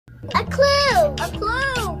A clue! A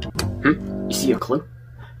clue! You see a clue?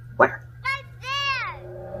 Where? Right there!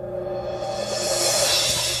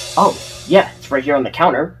 Oh, yeah, it's right here on the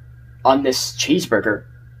counter. On this cheeseburger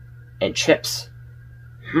and chips.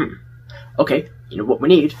 Okay, you know what we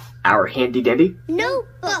need? Our handy dandy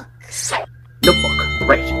Notebook! notebook.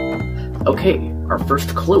 Right. Okay, our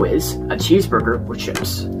first clue is a cheeseburger with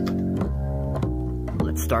chips.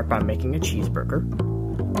 Let's start by making a cheeseburger.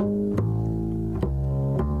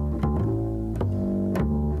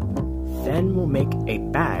 Then we'll make a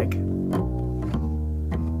bag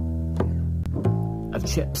of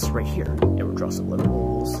chips right here. And we'll draw some little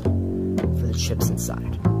holes for the chips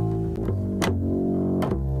inside.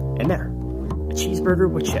 And there, a cheeseburger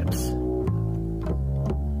with chips.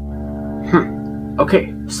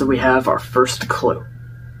 Okay, so we have our first clue.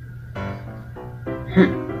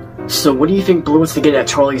 So what do you think Blue wants to get at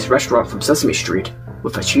Charlie's restaurant from Sesame Street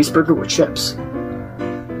with a cheeseburger with chips?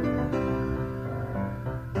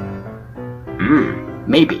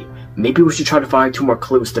 Maybe. Maybe we should try to find 2 more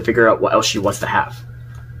clues to figure out what else she wants to have.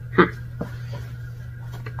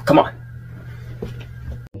 Come on.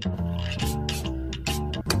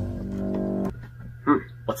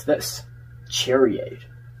 What's this? Cherryade.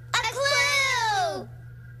 A clue!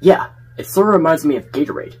 Yeah, it sort of reminds me of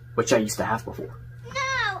Gatorade, which I used to have before.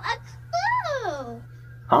 No, a clue!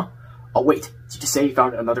 Huh? Oh wait, did you say you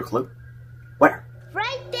found another clue? Where?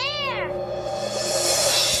 Right there!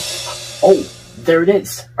 Oh, there it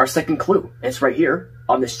is, our second clue. It's right here,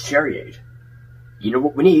 on this cherryade. You know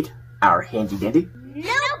what we need? Our handy dandy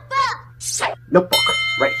Notebook! notebook.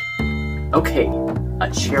 Right. Okay, a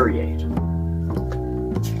cherryade.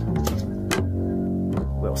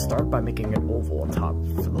 We'll start by making an oval on top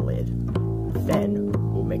for the lid. Then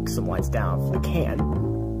we'll make some lines down for the can.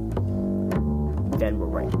 Then we'll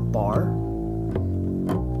write bar.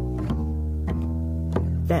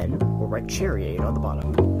 Then we'll write cherryade on the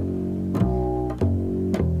bottom.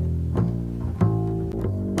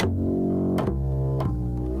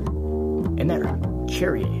 And there,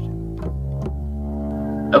 cherryade.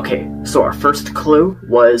 Okay, so our first clue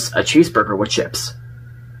was a cheeseburger with chips.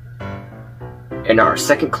 And our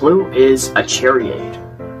second clue is a cherryade.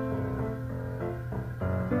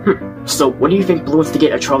 So what do you think Blue wants to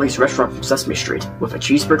get at Charlie's restaurant from Sesame Street with a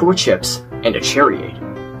cheeseburger with chips and a cherryade?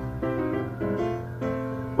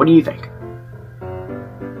 What do you think?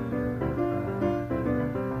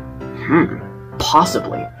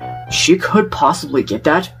 Possibly. She could possibly get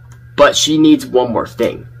that, but she needs one more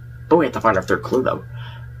thing. But we have to find our third clue though.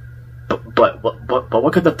 But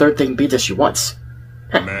what could the third thing be that she wants?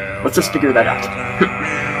 Let's just figure that out.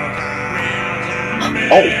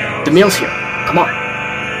 Oh, the mail's here. Come on.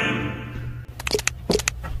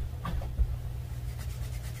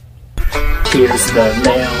 Here's the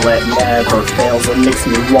mail, it never fails. It makes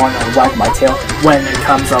me wanna wag my tail. When it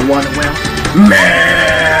comes, I wanna wail.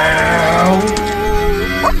 Mail!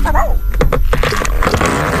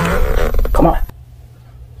 Come on.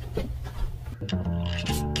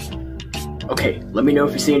 Okay, let me know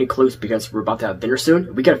if you see any clues because we're about to have dinner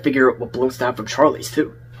soon. We gotta figure out what Blue wants to have from Charlie's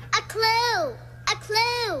too. A clue! A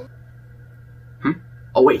clue!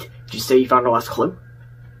 Oh wait, did you say you found our last clue?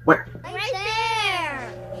 Where? Right there!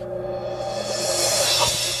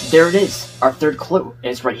 There it is, our third clue,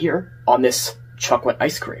 and it's right here on this chocolate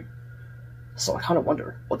ice cream. So I kind of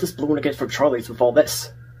wonder, what does Blue want to get from Charlie's with all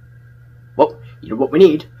this? Well, you know what we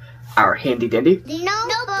need? Our handy dandy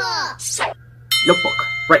Notebook! notebook,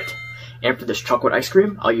 right. And for this chocolate ice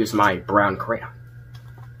cream, I'll use my brown crayon.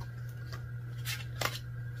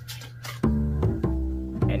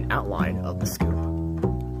 An outline of the scoop.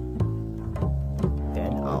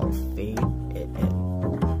 Then I'll fade it in.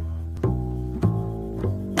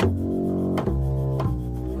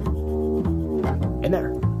 And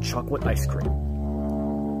there, chocolate ice cream.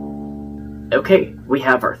 Okay, we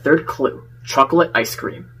have our third clue, chocolate ice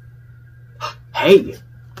cream. Hey,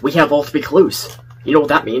 we have all 3 clues. You know what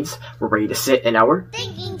that means? We're ready to sit in our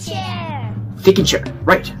Thinking chair! thinking chair.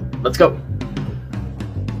 Right, let's go.